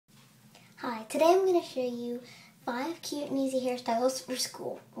Hi, today I'm going to show you 5 cute and easy hairstyles for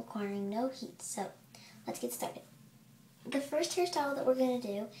school requiring no heat. So let's get started. The first hairstyle that we're going to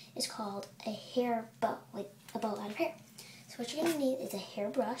do is called a hair bow, like a bow out of hair. So what you're going to need is a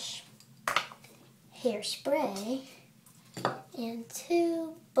hairbrush, hairspray, and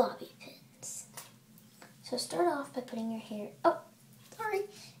 2 bobby pins. So start off by putting your hair,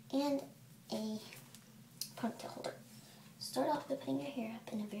 and a ponytail holder. Start off by putting your hair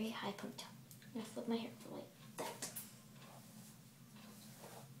up in a very high ponytail. I'm going to flip my hair for like that.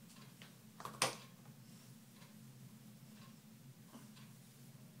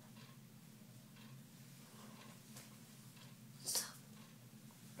 So,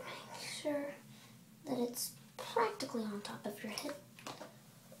 make sure that it's practically on top of your head.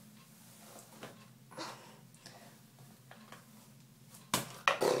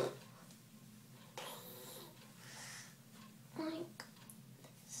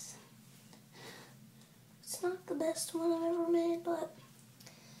 It's not the best one I've ever made, but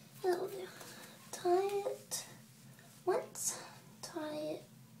that'll do. Tie it once, tie it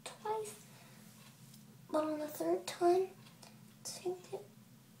twice, but on the third time, take it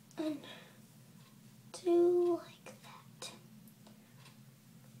and do like that.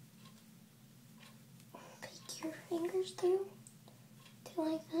 Peek your fingers through, do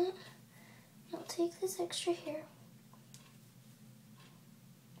like that. Now take this extra hair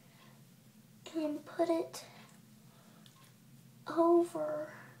and put it over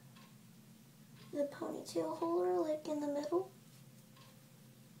the ponytail holder, like in the middle,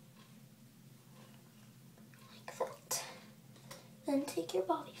 like that. Then take your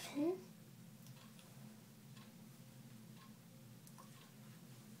bobby pin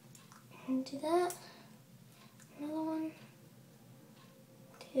and do that. Another one,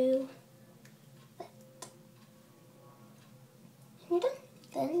 do that. And you're done.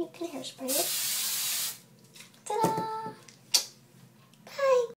 Then you can hairspray it.